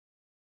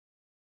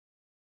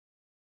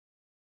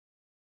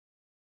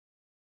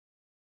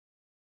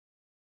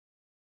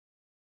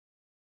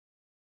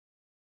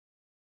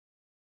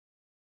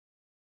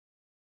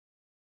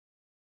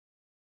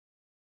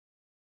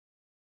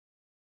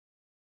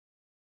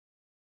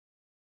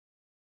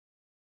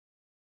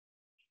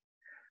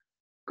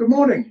Good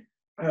morning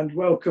and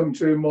welcome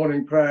to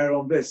morning prayer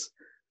on this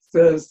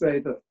Thursday,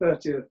 the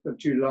 30th of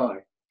July.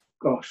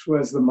 Gosh,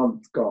 where's the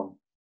month gone?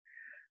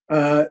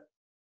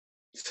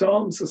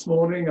 Psalms this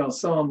morning are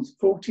Psalms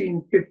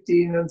 14,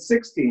 15 and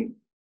 16,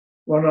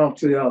 one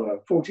after the other.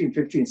 14,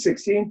 15,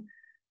 16.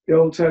 The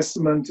Old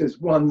Testament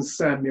is 1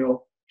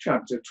 Samuel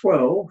chapter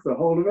 12, the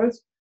whole of it.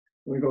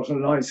 We've got a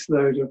nice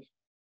load of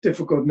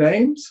difficult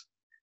names.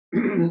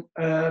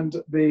 And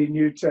the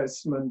New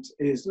Testament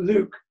is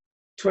Luke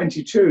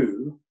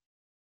 22,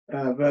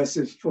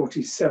 verses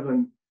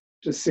 47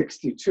 to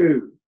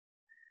 62.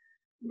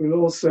 We'll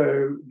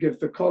also give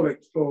the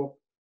collect for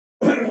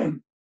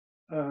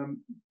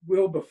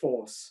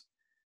Wilberforce.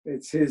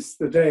 It's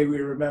the day we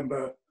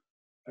remember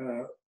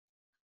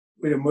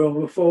William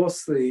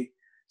Wilberforce, the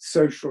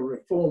social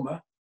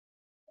reformer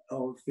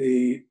of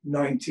the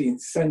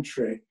 19th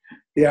century,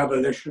 the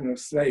abolition of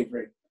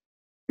slavery.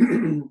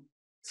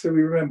 So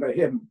we remember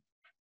him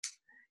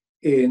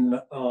in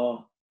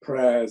our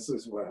prayers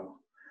as well.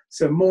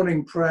 So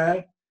morning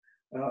prayer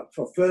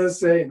for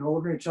Thursday in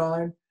ordinary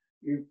time.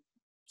 You've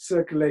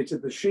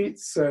circulated the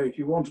sheets, so if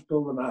you want to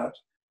pull them out,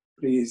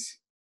 please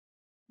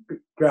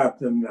grab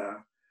them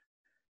now.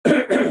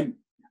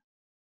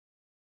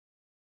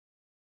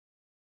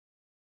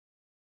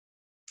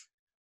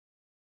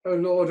 O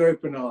Lord,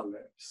 open our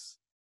lips,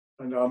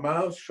 and our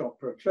mouths shall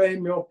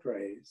proclaim your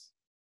praise.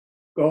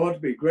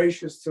 God, be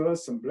gracious to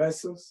us and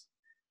bless us,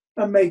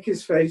 and make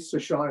his face to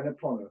shine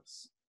upon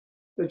us,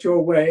 that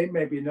your way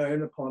may be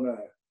known upon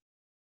earth,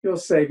 your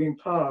saving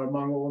power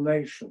among all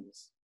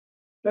nations.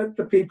 Let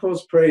the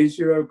peoples praise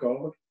you, O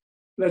God.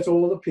 Let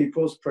all the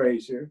peoples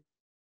praise you.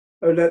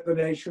 O let the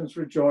nations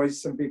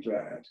rejoice and be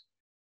glad.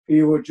 For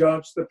you will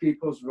judge the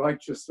peoples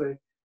righteously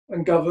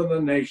and govern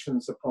the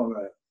nations upon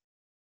earth.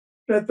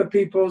 Let the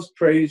peoples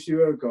praise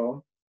you, O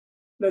God.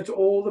 Let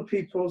all the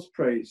peoples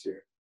praise you.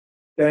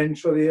 Then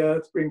shall the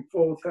earth bring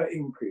forth her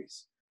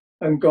increase,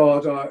 and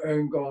God, our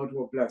own God,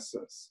 will bless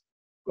us.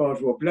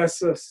 God will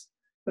bless us,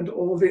 and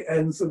all the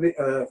ends of the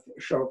earth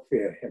shall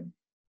fear him.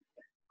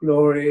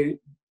 Glory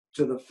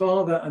to the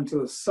Father, and to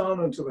the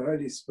Son, and to the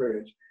Holy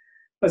Spirit,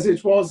 as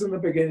it was in the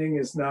beginning,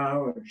 is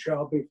now, and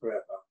shall be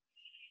forever.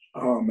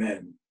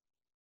 Amen.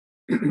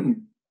 The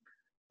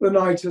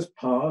night has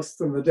passed,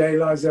 and the day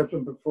lies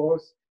open before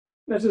us.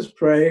 Let us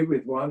pray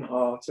with one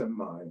heart and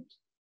mind.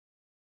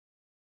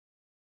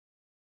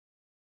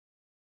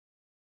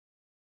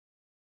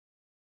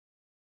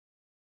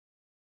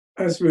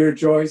 As we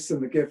rejoice in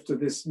the gift of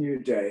this new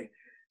day,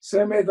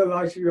 so may the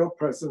light of your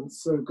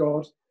presence, O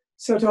God,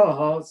 set our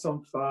hearts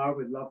on fire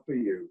with love for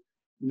you,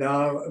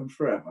 now and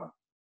forever.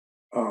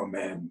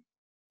 Amen.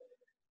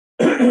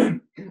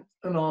 And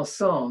our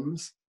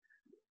Psalms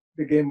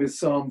begin with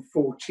Psalm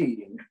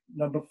 14,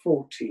 number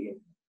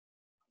 14.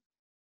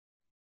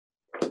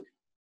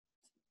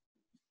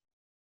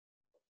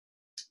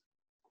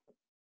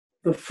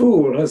 The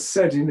fool has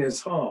said in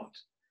his heart,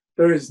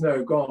 there is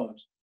no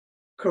God.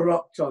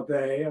 Corrupt are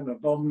they and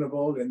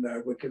abominable in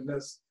their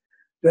wickedness.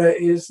 There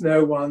is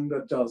no one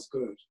that does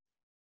good.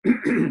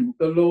 The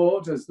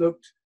Lord has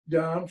looked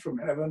down from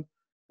heaven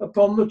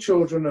upon the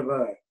children of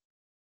earth,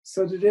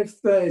 so that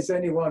if there is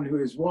anyone who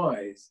is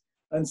wise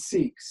and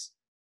seeks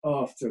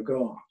after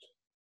God.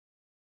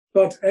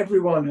 But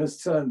everyone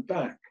has turned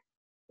back,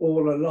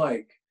 all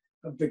alike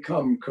have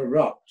become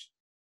corrupt.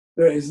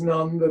 There is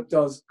none that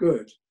does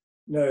good,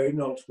 no,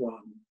 not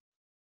one.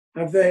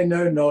 Have they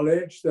no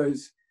knowledge,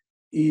 those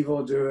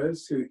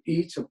evildoers who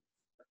eat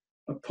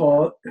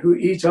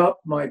up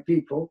my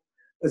people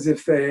as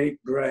if they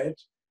ate bread,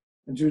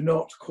 and do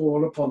not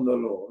call upon the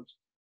Lord?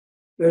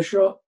 There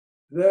shall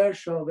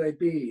they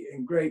be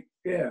in great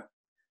fear,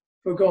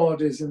 for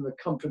God is in the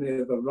company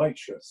of the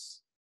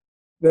righteous.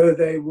 Though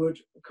they would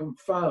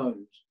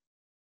confound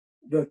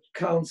the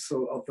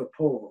counsel of the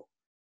poor,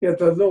 yet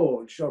the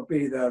Lord shall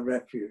be their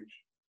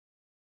refuge.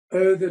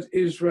 Oh, that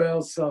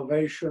Israel's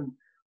salvation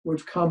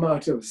would come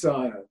out of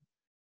Zion,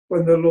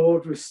 when the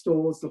Lord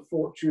restores the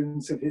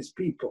fortunes of his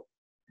people.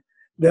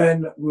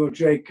 Then will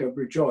Jacob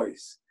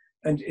rejoice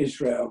and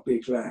Israel be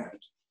glad.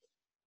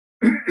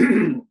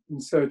 And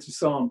so to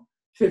Psalm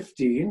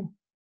 15.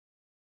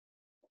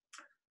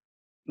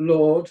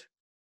 Lord,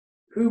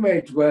 who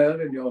may dwell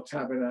in your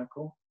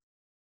tabernacle?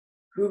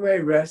 Who may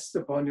rest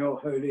upon your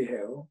holy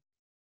hill?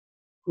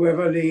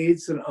 Whoever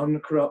leads an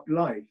uncorrupt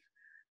life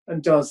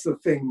and does the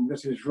thing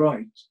that is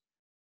right,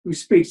 who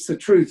speaks the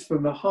truth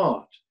from the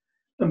heart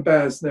and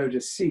bears no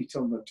deceit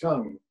on the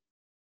tongue,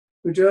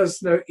 who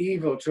does no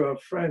evil to a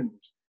friend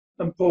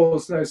and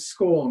pours no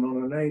scorn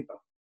on a neighbor,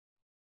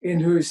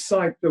 in whose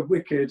sight the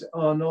wicked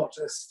are not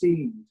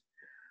esteemed,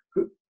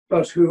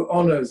 but who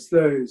honors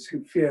those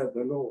who fear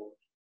the Lord.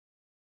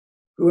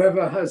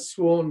 Whoever has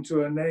sworn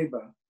to a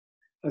neighbor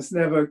has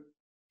never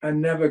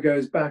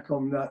goes back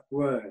on that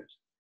word,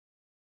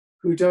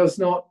 who does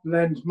not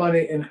lend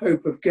money in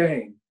hope of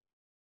gain,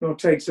 nor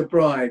takes a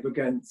bribe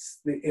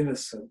against the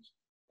innocent.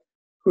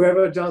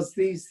 Whoever does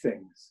these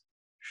things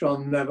shall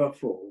never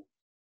fall.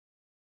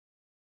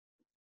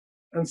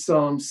 And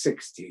Psalm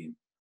 16.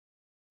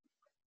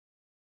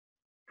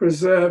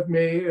 Preserve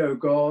me, O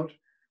God,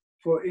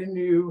 for in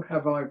you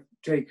have I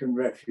taken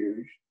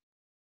refuge.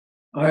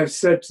 I have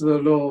said to the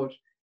Lord,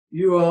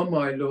 you are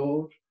my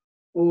Lord.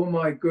 All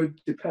my good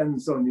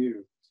depends on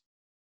you.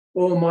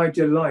 All my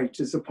delight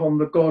is upon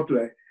the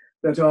godly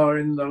that are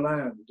in the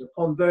land,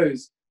 upon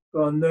those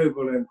who are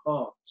noble in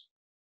heart.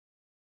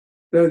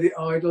 Though the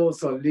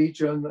idols are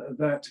legion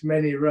that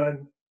many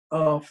run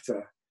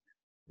after,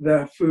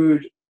 their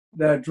food,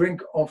 their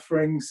drink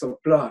offerings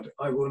of blood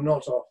I will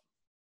not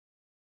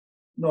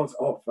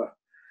offer,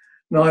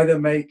 neither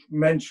make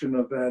mention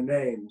of their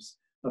names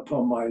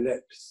upon my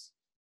lips.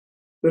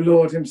 The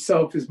Lord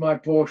himself is my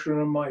portion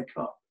and my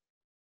cup.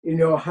 In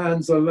your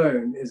hands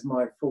alone is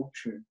my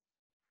fortune.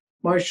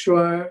 My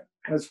share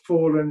has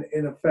fallen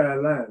in a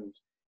fair land.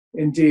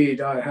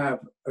 Indeed, I have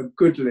a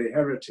goodly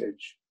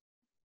heritage.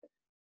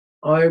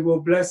 I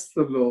will bless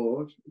the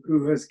Lord,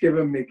 who has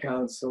given me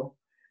counsel,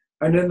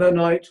 and in the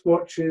night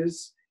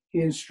watches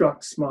he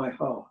instructs my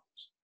heart.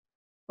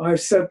 I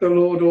have set the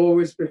Lord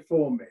always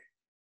before me.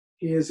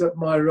 He is at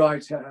my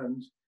right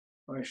hand.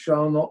 I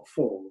shall not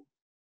fall.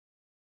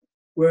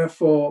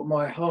 Wherefore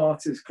my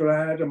heart is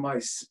glad and my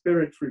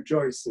spirit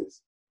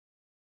rejoices.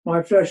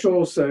 My flesh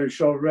also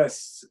shall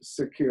rest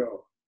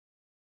secure.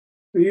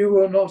 For you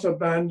will not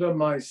abandon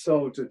my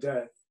soul to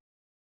death,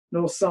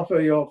 nor suffer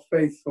your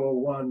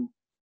faithful one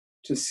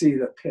to see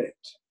the pit.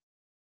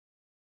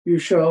 You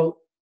shall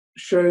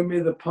show me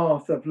the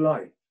path of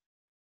life.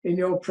 In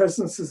your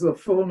presence is the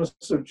fullness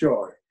of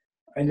joy,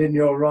 and in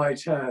your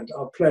right hand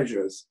are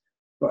pleasures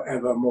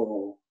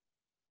forevermore.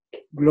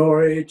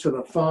 Glory to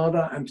the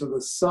Father, and to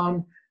the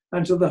Son,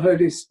 and to the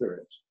Holy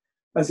Spirit,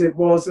 as it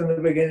was in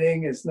the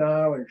beginning, is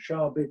now, and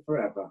shall be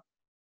forever.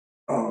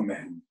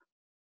 Amen.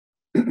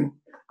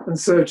 And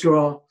so to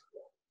our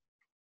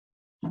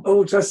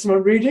Old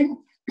Testament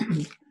reading,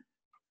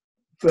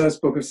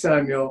 first book of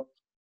Samuel,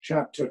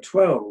 chapter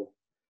 12.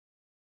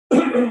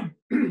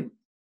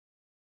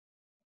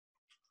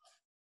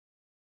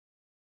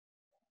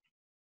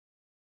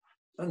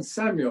 And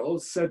Samuel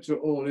said to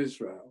all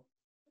Israel,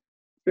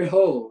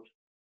 behold,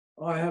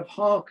 I have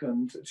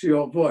hearkened to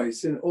your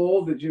voice in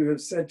all that you have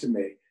said to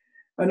me,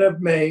 and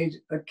have made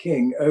a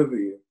king over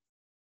you.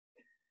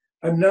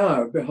 And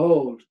now,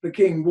 behold, the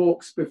king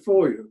walks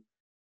before you,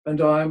 and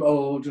I am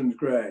old and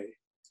grey.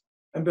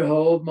 And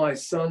behold, my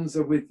sons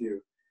are with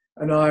you,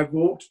 and I have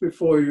walked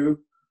before you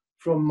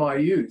from my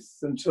youth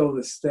until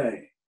this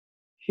day.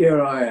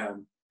 Here I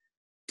am.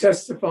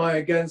 Testify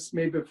against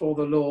me before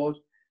the Lord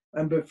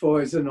and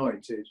before his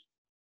anointed.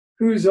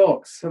 Whose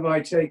ox have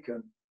I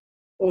taken?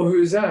 Or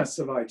whose ass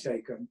have I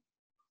taken?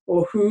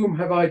 Or whom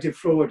have I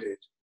defrauded?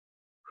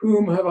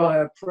 Whom have I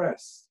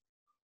oppressed?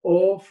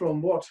 Or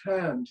from what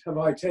hand have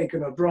I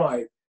taken a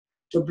bribe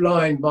to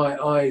blind my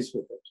eyes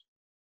with it?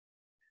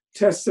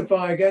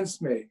 Testify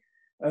against me,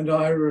 and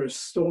I will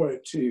restore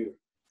it to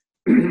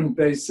you.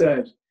 They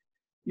said,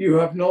 you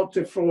have not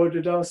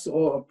defrauded us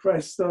or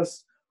oppressed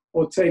us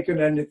or taken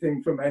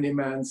anything from any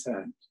man's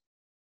hand.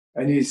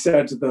 And he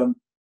said to them,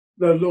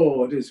 the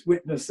Lord is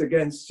witness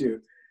against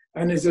you,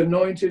 and his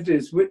anointed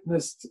is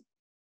witnessed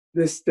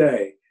this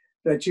day,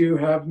 that you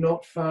have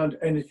not found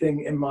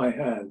anything in my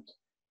hand.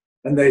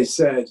 And they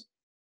said,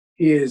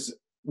 he is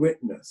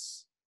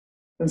witness.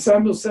 And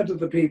Samuel said to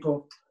the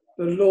people,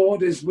 the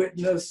Lord is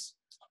witness,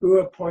 who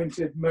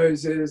appointed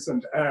Moses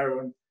and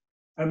Aaron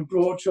and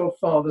brought your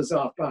fathers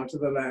up out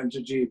of the land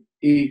of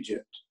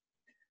Egypt.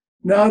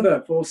 Now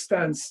therefore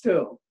stand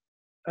still,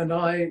 and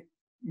I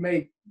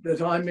may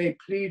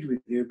plead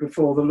with you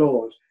before the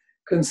Lord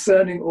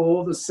concerning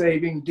all the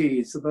saving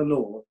deeds of the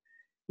Lord,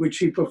 which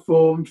he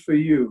performed for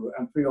you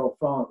and for your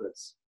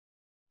fathers.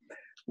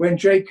 When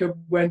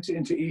Jacob went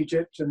into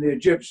Egypt and the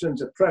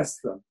Egyptians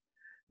oppressed them,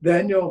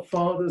 then your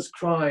fathers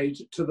cried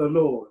to the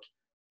Lord,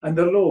 and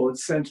the Lord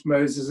sent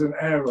Moses and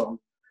Aaron,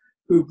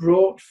 who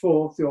brought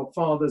forth your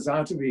fathers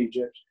out of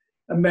Egypt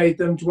and made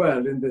them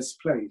dwell in this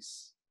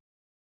place.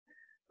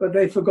 But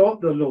they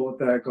forgot the Lord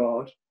their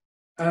God,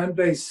 and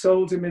they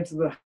sold him into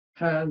the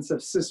hands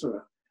of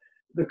Sisera,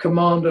 the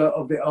commander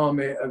of the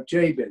army of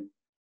Jabin,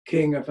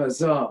 king of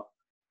Hazar,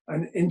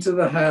 and into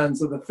the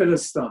hands of the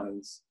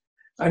Philistines,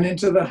 and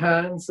into the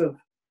hands of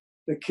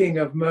the king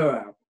of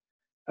Moab,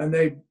 and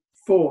they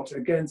fought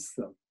against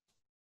them.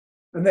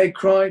 And they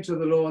cried to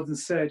the Lord and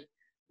said,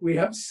 we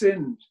have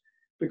sinned,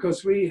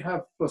 because we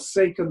have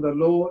forsaken the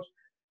Lord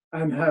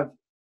and have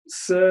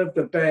served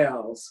the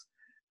Baals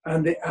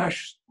and the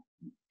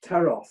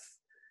Ashtaroth.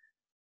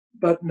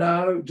 But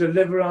now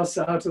deliver us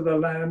out of the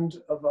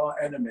land of our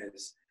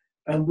enemies,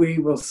 and we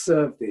will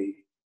serve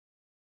thee.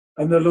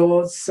 And the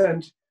Lord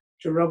sent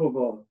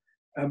Jerubbaal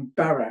and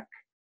Barak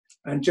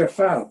and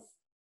Jephthah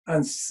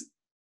and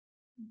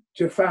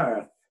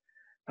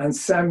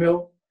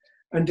Samuel,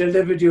 and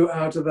delivered you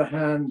out of the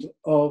hand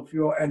of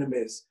your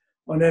enemies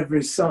on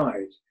every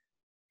side,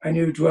 and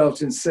you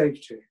dwelt in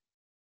safety.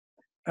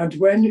 And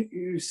when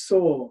you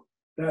saw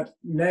that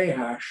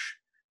Nahash,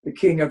 the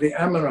king of the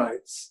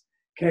Amorites,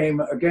 came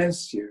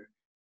against you,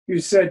 you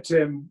said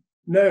to him,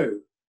 no,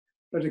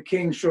 but a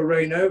king shall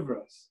reign over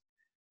us.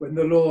 when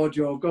the Lord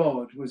your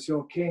God was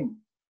your king.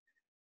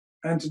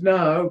 And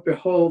now,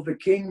 behold, the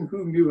king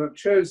whom you have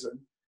chosen,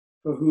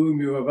 for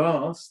whom you have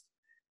asked,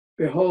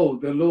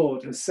 behold, the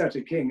Lord has set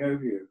a king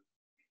over you.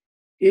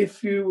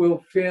 If you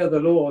will fear the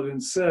Lord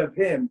and serve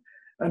him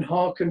and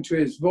hearken to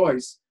his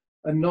voice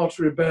and not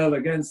rebel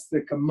against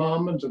the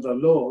commandment of the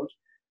Lord,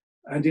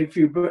 and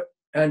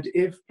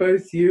if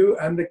both you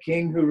and the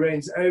king who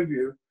reigns over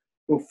you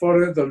will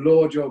follow the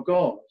Lord your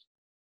God,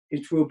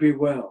 it will be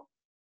well.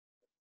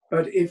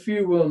 But if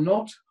you will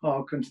not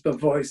hearken to the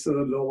voice of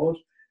the Lord,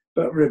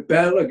 but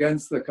rebel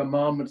against the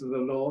commandment of the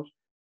Lord,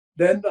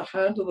 then the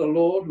hand of the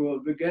Lord will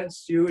be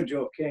against you and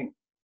your king.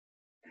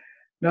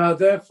 Now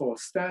therefore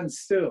stand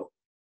still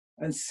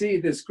and see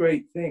this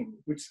great thing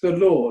which the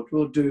Lord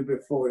will do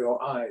before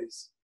your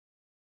eyes.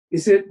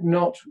 Is it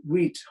not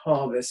wheat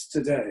harvest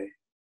today?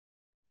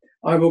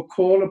 I will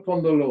call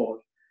upon the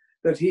Lord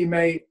that he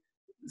may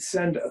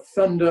send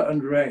thunder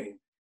and rain,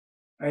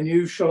 and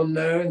you shall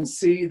know and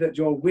see that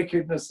your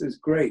wickedness is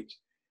great,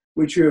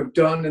 which you have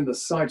done in the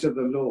sight of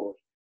the Lord,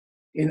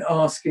 in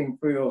asking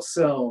for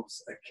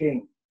yourselves a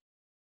king.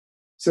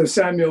 So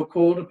Samuel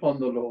called upon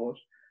the Lord,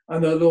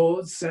 and the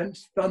Lord sent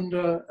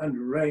thunder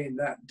and rain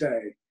that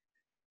day,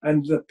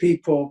 and the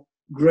people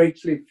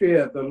greatly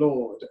feared the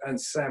Lord and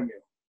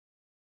Samuel.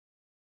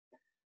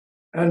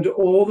 And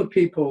all the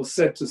people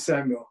said to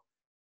Samuel,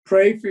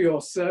 pray for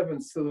your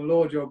servants to the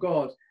Lord your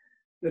God,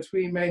 that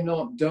we may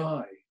not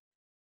die,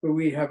 for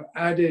we have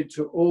added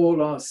to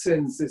all our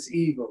sins this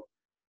evil,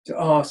 to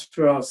ask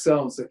for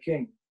ourselves a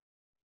king.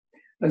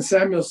 And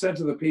Samuel said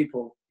to the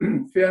people,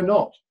 fear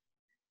not,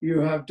 you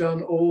have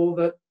done all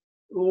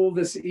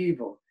this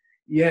evil,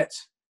 yet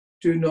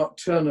do not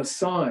turn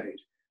aside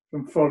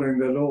from following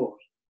the Lord,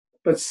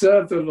 but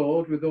serve the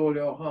Lord with all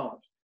your heart,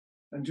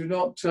 and do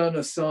not turn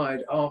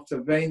aside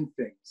after vain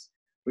things,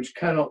 which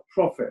cannot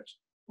profit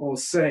or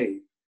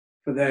save,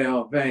 for they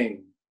are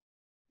vain.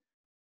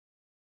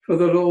 For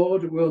the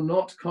Lord will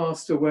not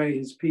cast away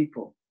his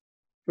people,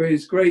 for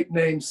his great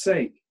name's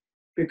sake,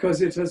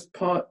 because it has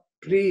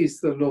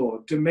pleased the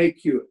Lord to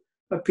make you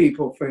a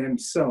people for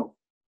himself.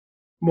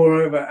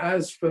 Moreover,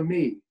 as for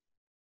me,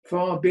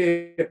 far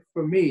be it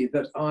from me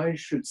that I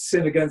should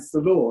sin against the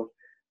Lord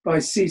by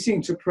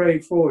ceasing to pray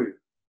for you.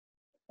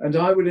 And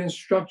I will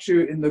instruct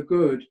you in the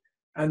good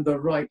and the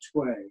right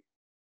way.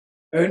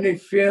 Only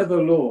fear the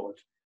Lord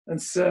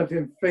and serve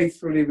him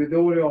faithfully with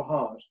all your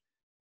heart,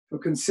 for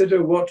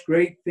consider what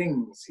great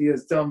things he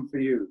has done for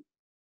you.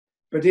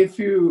 But if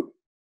you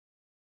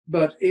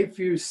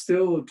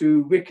still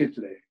do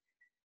wickedly,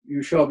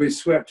 you shall be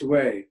swept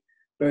away,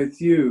 both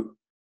you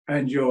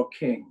and your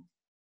king.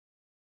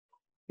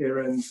 Here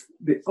ends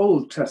the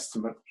Old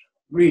Testament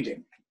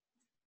reading.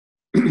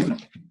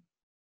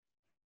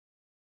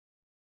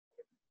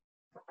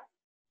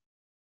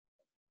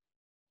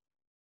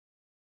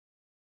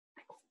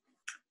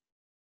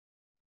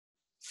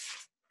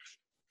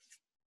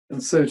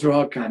 And so to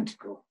our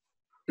canticle.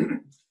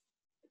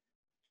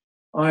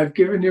 I have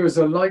given you as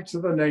a light to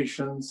the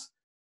nations,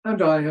 and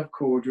I have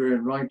called you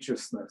in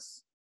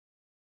righteousness.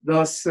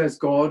 Thus says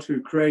God, who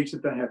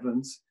created the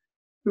heavens,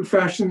 who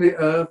fashioned the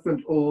earth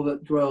and all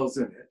that dwells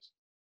in it,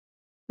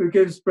 who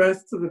gives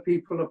breath to the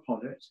people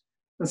upon it,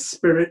 and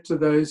spirit to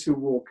those who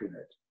walk in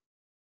it.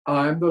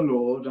 I am the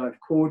Lord, I've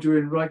called you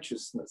in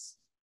righteousness.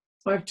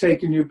 I've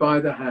taken you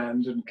by the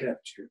hand and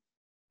kept you.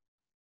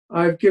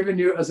 I've given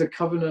you as a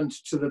covenant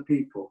to the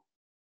people,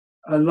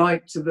 a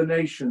light to the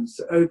nations,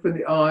 to open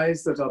the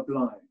eyes that are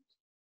blind,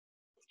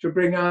 to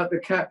bring out the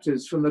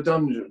captives from the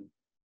dungeon,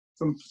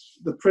 from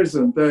the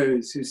prison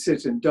those who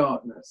sit in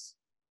darkness.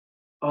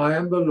 I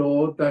am the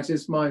Lord, that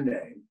is my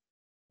name.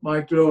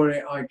 My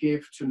glory I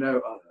give to no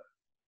other.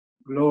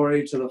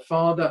 Glory to the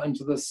Father, and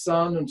to the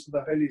Son, and to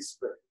the Holy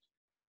Spirit,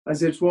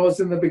 as it was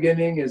in the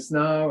beginning, is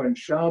now, and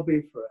shall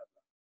be forever.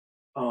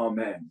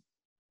 Amen.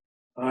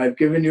 I have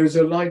given you as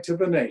a light to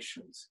the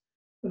nations,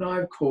 and I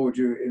have called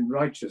you in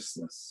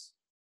righteousness.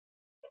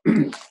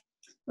 And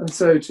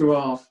so to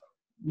our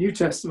New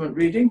Testament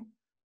reading,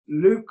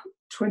 Luke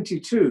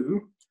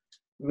 22,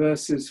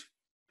 verses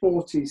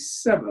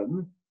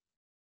 47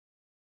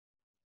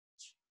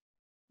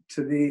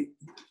 to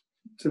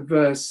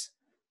verse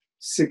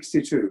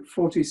 62,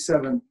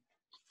 47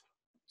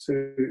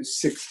 to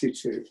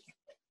 62.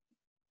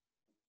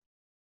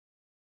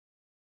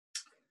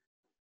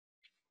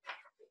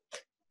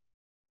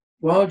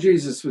 While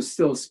Jesus was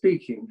still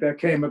speaking, there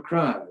came a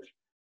crowd,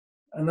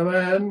 and the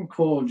man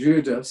called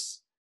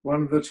Judas,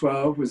 one of the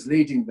 12, was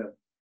leading them.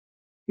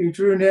 He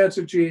drew near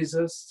to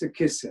Jesus to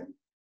kiss him.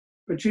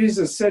 But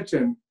Jesus said to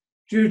him,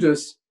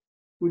 Judas,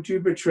 would you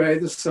betray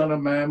the Son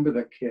of Man with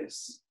a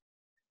kiss?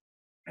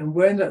 And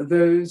when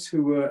those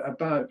who were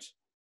about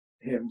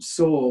him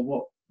saw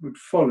what would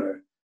follow,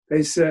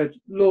 they said,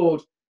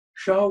 Lord,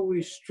 shall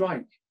we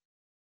strike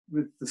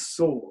with the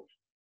sword?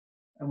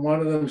 And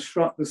one of them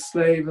struck the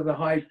slave of the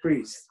high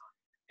priest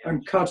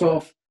and cut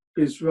off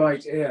his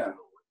right ear.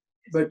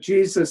 But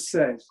Jesus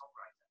said,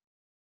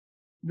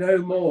 no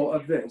more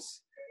of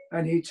this.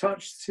 And he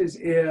touched his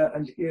ear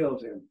and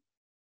healed him.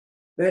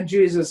 Then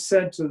Jesus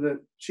said to the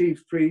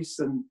chief priests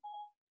and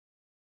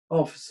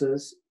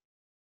officers,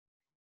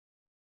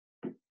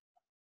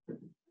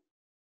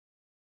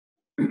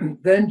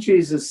 Then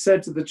Jesus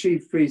said to the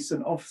chief priests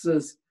and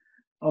officers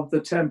of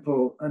the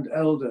temple and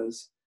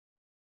elders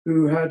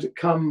who had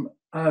come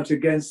out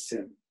against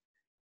him,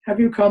 have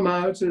you come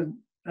out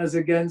as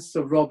against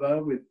a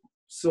robber with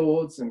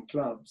swords and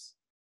clubs?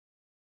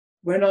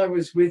 When I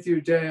was with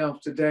you day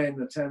after day in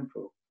the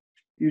temple,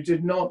 you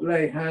did not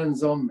lay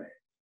hands on me.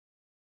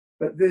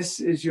 But this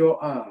is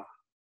your hour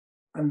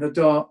and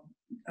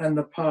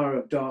the power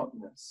of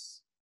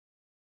darkness.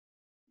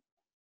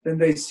 Then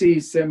they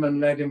seized him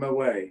and led him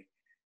away,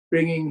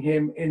 bringing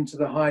him into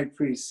the high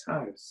priest's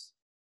house.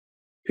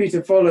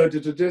 Peter followed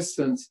at a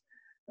distance,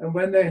 and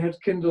when they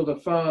had kindled a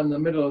fire in the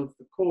middle of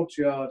the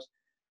courtyard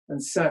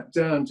and sat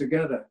down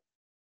together,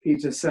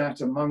 Peter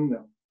sat among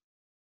them.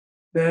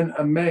 Then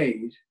a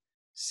maid,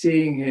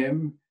 seeing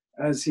him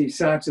as he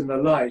sat in the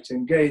light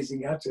and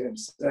gazing at him,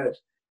 said,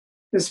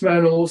 This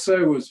man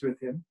also was with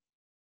him.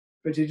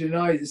 But he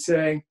denied it,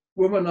 saying,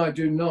 Woman, I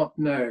do not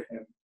know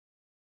him.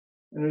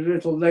 And a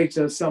little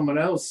later, someone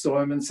else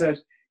saw him and said,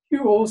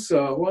 You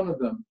also are one of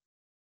them.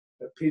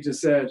 But Peter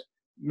said,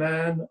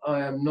 Man,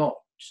 I am not.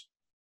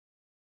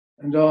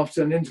 And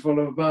after an interval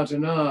of about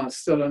an hour,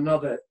 still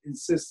another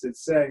insisted,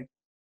 saying,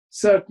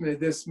 Certainly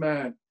this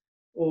man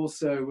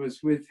also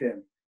was with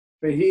him,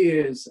 for he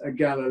is a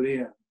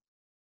Galilean.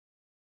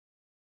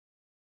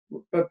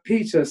 But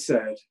Peter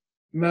said,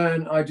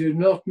 Man, I do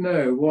not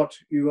know what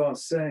you are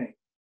saying.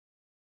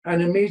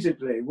 And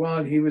immediately,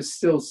 while he was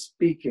still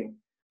speaking,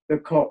 the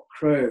cock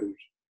crowed.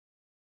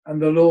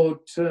 And the Lord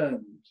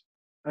turned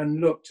and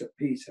looked at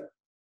Peter.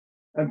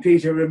 And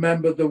Peter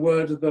remembered the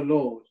word of the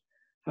Lord,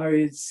 how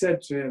he had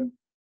said to him,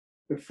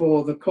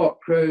 Before the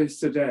cock crows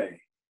today,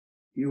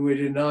 you will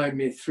deny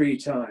me 3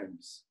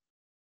 times.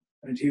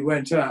 And he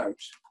went out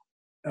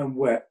and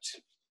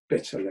wept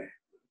bitterly.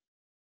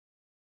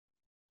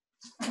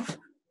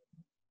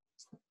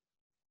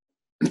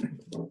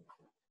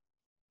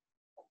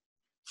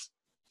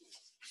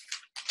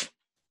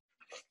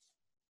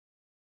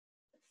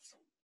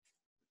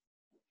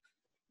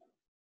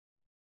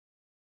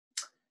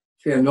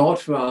 Fear not,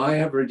 for I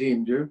have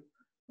redeemed you.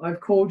 I've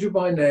called you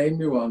by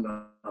name, you are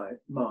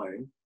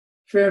mine.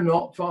 Fear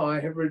not, for I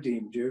have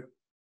redeemed you.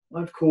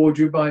 I've called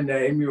you by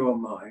name, you are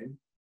mine.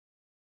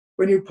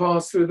 When you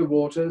pass through the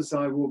waters,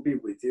 I will be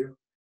with you.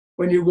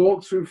 When you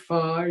walk through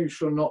fire, you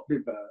shall not be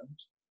burned.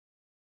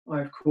 I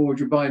have called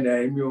you by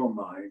name, you are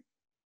mine.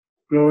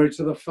 Glory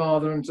to the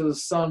Father, and to the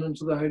Son, and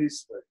to the Holy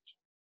Spirit.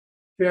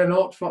 Fear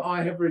not, for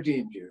I have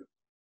redeemed you.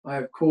 I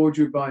have called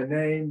you by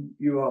name,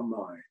 you are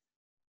mine.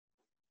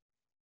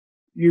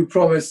 You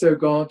promised, O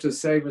God, to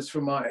save us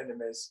from our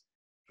enemies,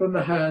 from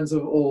the hands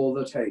of all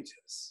that hate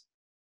us.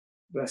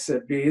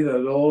 Blessed be the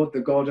Lord, the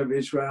God of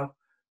Israel,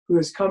 who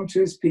has come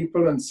to his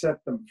people and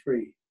set them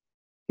free.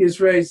 He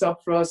has raised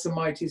up for us a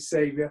mighty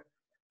Saviour,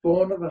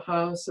 born of the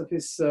house of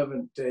his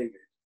servant David.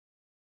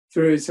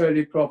 Through his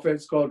holy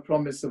prophets, God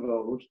promised of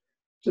old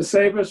to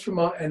save us from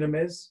our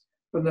enemies,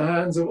 from the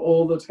hands of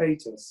all that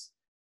hate us,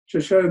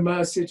 to show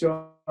mercy to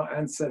our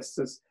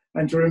ancestors,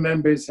 and to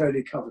remember his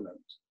holy covenant.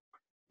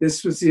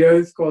 This was the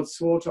oath God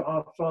swore to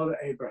our father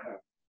Abraham,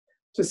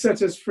 to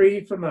set us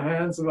free from the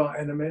hands of our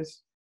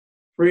enemies,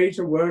 free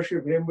to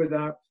worship him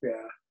without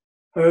fear,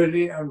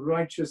 holy and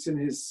righteous in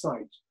his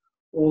sight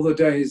all the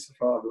days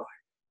of our life.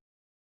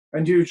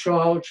 And you,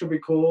 child, shall be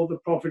called the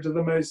prophet of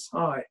the Most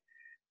High,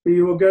 for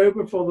you will go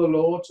before the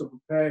Lord to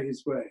prepare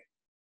his way,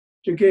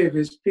 to give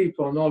his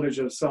people knowledge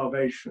of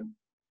salvation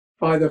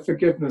by the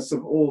forgiveness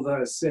of all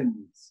their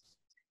sins.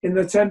 In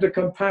the tender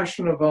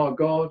compassion of our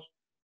God,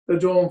 the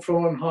dawn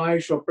from on high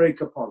shall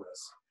break upon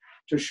us,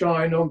 to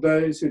shine on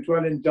those who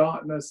dwell in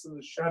darkness and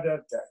the shadow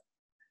of death,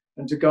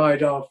 and to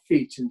guide our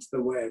feet into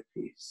the way of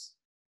peace.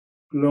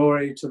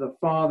 Glory to the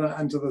Father,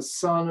 and to the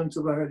Son, and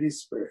to the Holy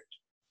Spirit,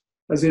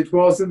 as it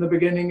was in the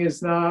beginning,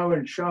 is now,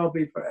 and shall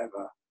be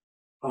forever.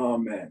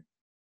 Amen.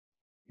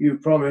 You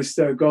promised,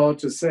 O God,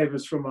 to save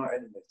us from our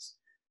enemies,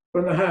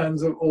 from the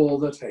hands of all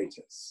that hate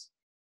us.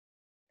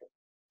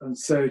 And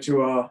so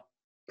to our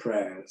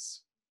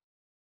prayers.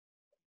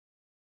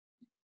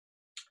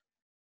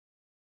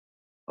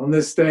 On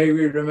this day,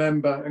 we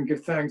remember and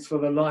give thanks for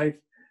the life,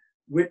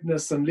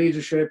 witness, and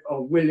leadership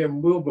of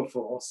William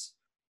Wilberforce,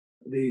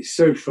 the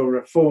social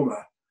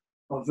reformer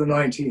of the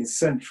 19th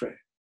century,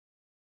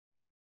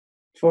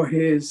 for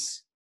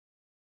his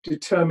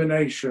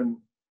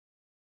determination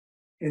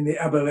in the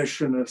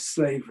abolition of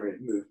slavery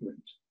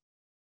movement.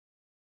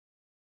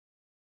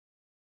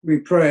 We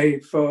pray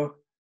for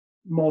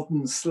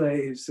modern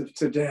slaves of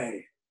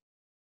today,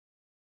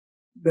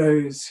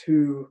 those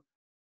who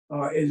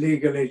are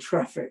illegally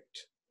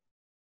trafficked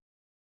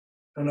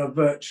and are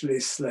virtually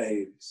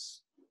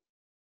slaves.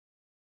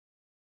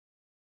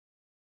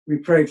 We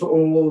pray for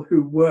all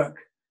who work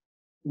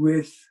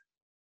with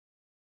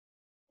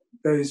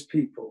those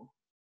people,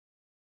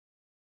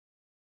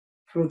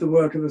 for the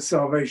work of the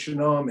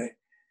Salvation Army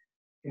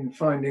in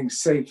finding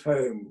safe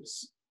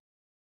homes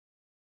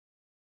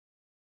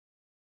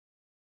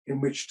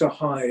in which to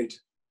hide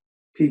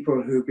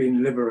people who've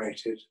been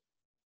liberated.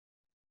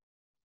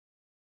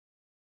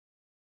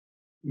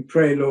 We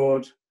pray,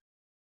 Lord,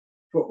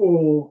 for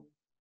all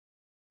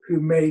who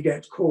may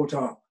get caught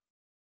up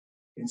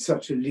in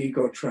such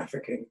illegal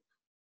trafficking.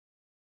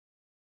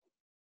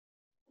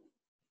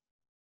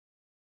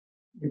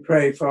 We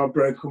pray for our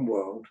broken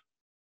world,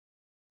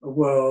 a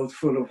world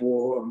full of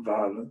war and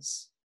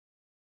violence.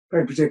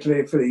 Pray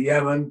particularly for the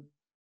Yemen,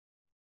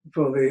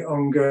 for the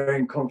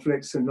ongoing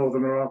conflicts in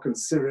northern Iraq and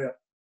Syria,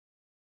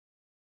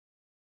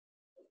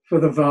 for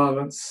the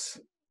violence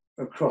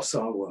across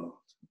our world.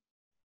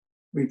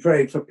 We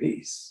pray for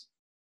peace,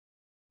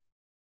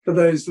 for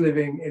those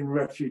living in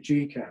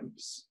refugee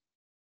camps,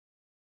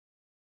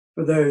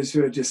 for those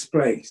who are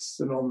displaced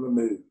and on the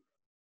move.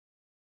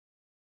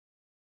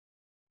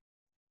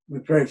 We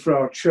pray for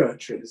our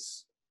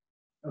churches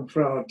and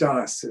for our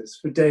diocese,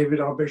 for David,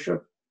 our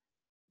bishop,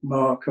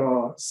 Mark,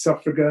 our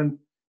suffragan,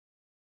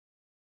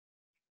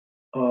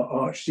 our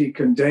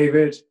Archdeacon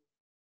David,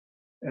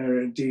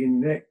 our Dean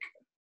Nick,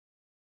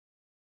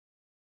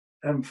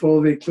 and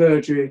for the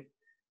clergy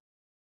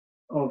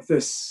of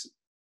this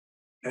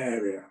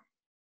area.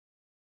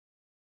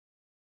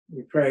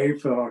 We pray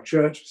for our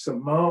church,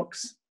 St.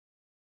 Mark's,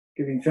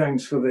 giving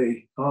thanks for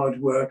the hard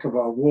work of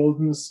our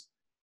wardens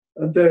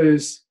and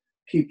those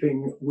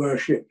keeping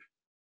worship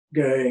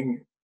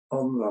going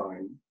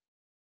online.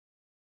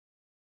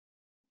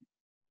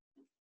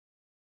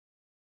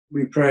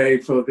 We pray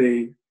for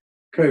the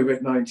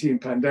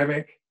COVID-19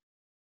 pandemic,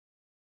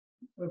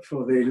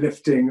 for the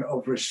lifting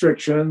of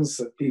restrictions,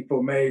 that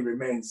people may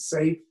remain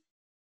safe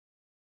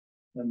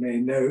and may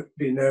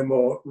be no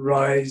more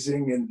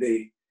rising in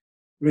the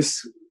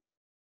risk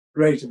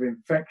rate of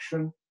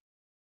infection.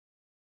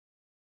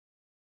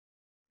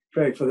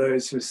 Pray for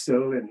those who are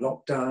still in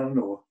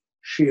lockdown or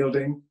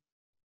shielding,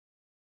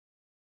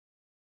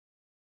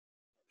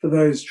 for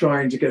those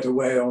trying to get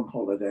away on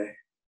holiday,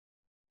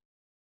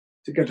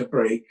 to get a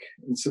break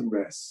and some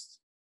rest,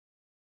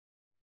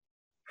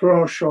 for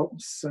our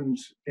shops and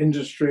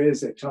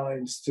industries at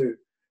times to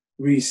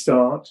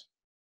restart,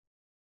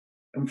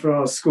 and for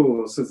our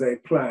schools as they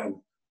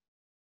plan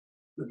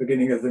the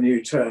beginning of the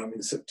new term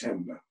in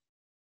September.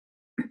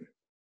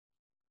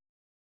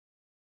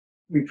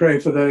 We pray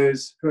for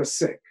those who are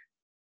sick,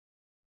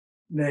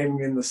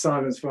 naming in the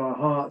silence of our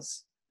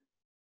hearts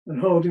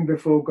and holding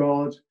before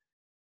God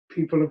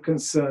people of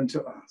concern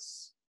to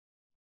us.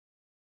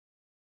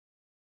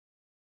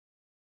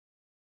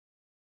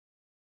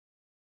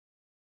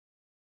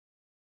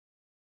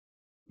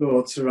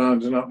 Lord,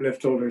 surround and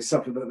uplift all who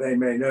suffer, that they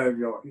may know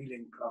your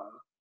healing power.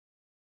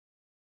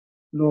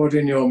 Lord,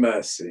 in your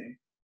mercy,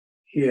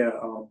 hear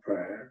our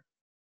prayer.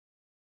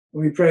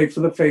 We pray for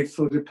the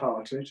faithful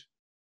departed,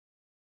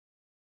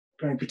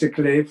 praying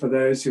particularly for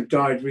those who've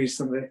died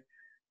recently,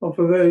 or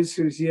for those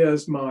whose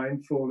years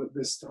mine fall at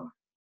this time.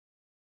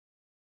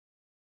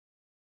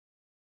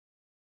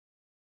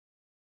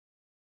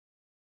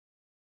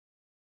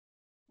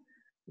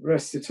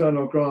 Rest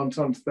eternal grant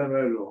unto them,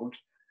 O Lord,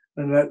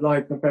 and let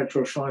light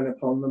perpetual shine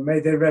upon them.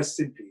 May they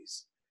rest in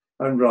peace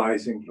and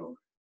rise in glory.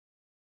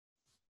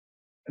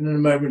 And in a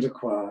moment of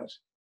quiet,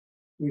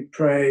 we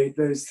pray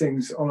those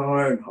things on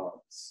our own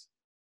hearts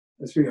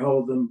as we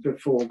hold them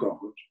before God.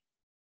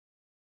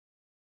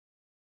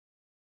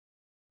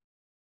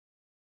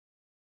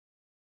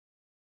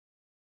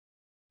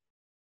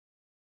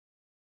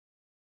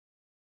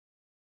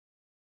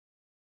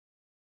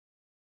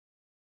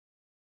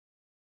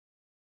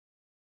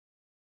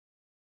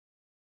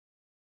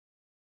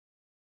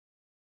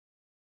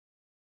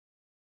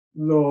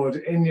 Lord,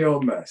 in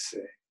your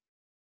mercy,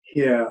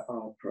 hear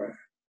our prayer.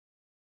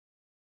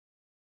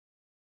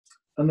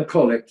 And the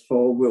collect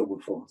for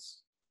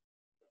Wilberforce.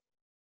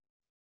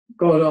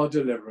 God, our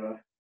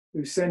deliverer,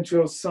 who sent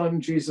your Son,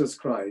 Jesus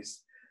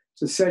Christ,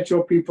 to set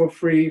your people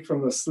free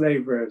from the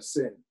slavery of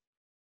sin,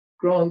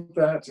 grant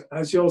that,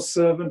 as your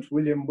servant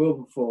William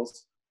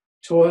Wilberforce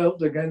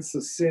toiled against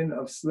the sin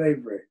of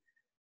slavery,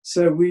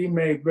 so we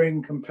may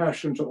bring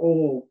compassion to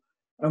all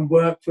and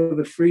work for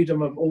the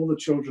freedom of all the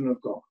children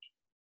of God,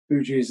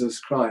 through Jesus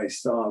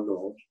Christ our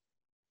Lord.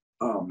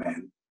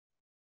 Amen.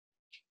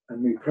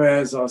 And we pray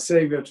as our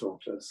Saviour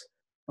taught us,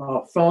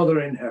 our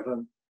Father in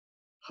heaven,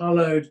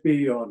 hallowed be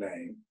your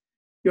name.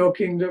 Your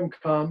kingdom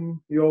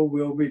come, your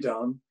will be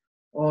done,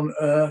 on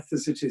earth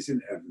as it is in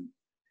heaven.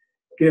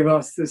 Give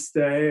us this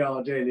day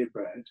our daily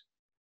bread.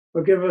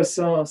 Forgive us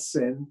our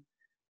sins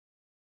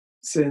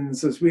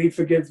as we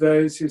forgive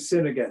those who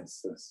sin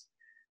against us.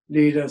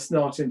 Lead us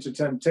not into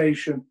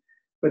temptation,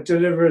 but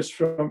deliver us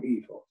from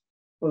evil.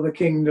 For the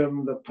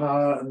kingdom, the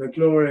power, and the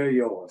glory are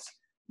yours,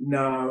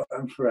 now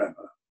and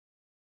forever.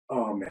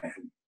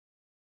 Amen.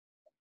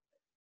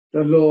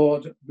 The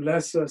Lord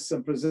bless us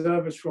and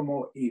preserve us from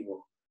all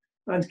evil,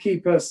 and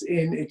keep us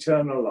in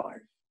eternal life.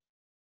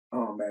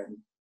 Amen.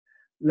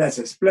 Let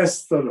us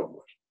bless the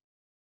Lord.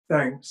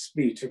 Thanks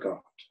be to God.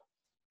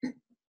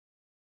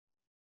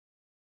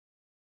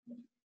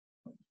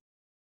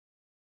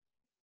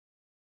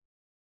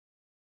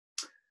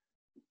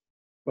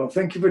 Well,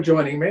 thank you for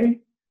joining me.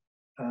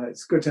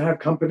 It's good to have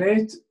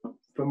company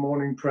for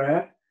morning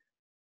prayer.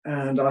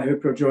 And I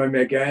hope you'll join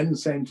me again,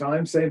 same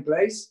time, same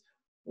place,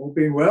 all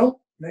being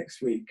well,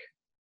 next week.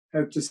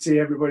 Hope to see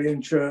everybody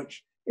in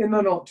church in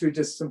the not too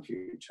distant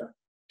future.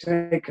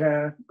 Take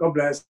care. God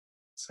bless.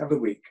 Have a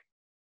good week.